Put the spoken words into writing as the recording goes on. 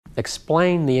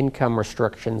explain the income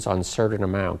restrictions on certain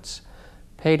amounts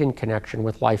paid in connection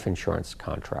with life insurance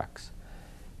contracts.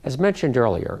 As mentioned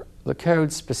earlier, the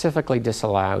Code specifically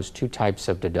disallows two types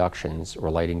of deductions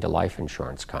relating to life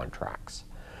insurance contracts.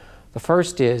 The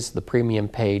first is the premium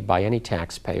paid by any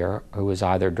taxpayer who is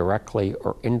either directly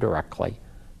or indirectly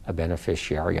a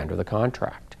beneficiary under the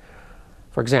contract.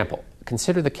 For example,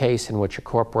 consider the case in which a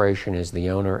corporation is the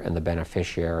owner and the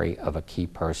beneficiary of a key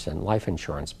person life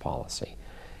insurance policy.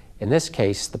 In this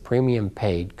case, the premium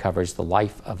paid covers the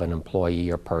life of an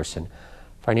employee or person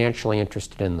financially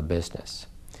interested in the business.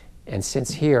 And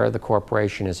since here the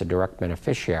corporation is a direct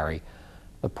beneficiary,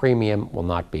 the premium will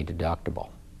not be deductible.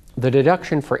 The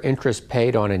deduction for interest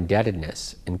paid on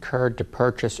indebtedness incurred to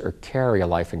purchase or carry a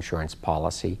life insurance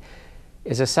policy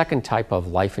is a second type of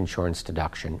life insurance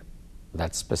deduction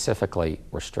that's specifically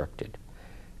restricted.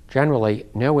 Generally,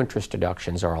 no interest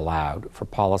deductions are allowed for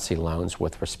policy loans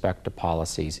with respect to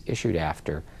policies issued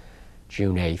after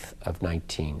June 8th of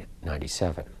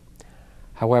 1997.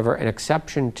 However, an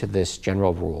exception to this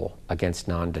general rule against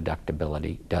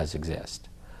non-deductibility does exist.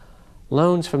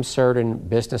 Loans from certain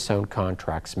business-owned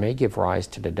contracts may give rise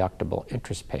to deductible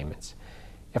interest payments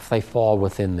if they fall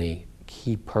within the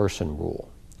key person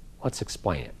rule. Let's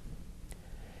explain it.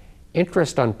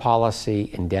 Interest on policy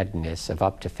indebtedness of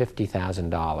up to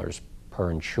 $50,000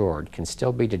 per insured can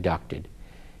still be deducted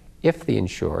if the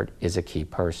insured is a key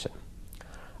person.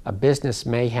 A business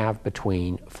may have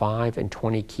between 5 and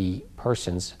 20 key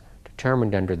persons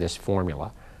determined under this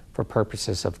formula for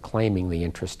purposes of claiming the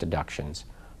interest deductions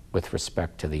with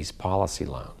respect to these policy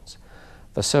loans.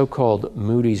 The so-called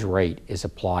Moody's rate is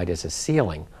applied as a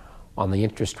ceiling on the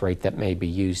interest rate that may be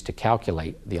used to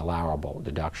calculate the allowable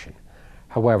deduction.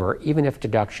 However, even if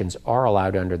deductions are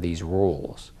allowed under these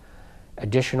rules,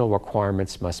 additional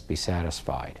requirements must be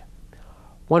satisfied.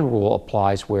 One rule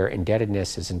applies where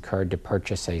indebtedness is incurred to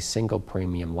purchase a single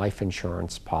premium life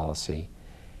insurance policy,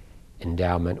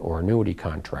 endowment, or annuity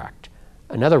contract.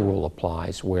 Another rule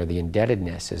applies where the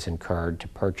indebtedness is incurred to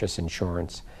purchase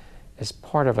insurance as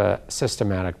part of a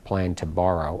systematic plan to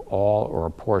borrow all or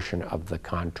a portion of the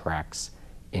contract's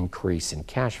increase in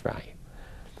cash value.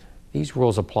 These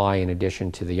rules apply in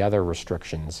addition to the other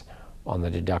restrictions on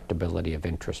the deductibility of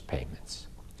interest payments.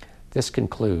 This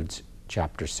concludes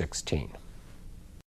Chapter 16.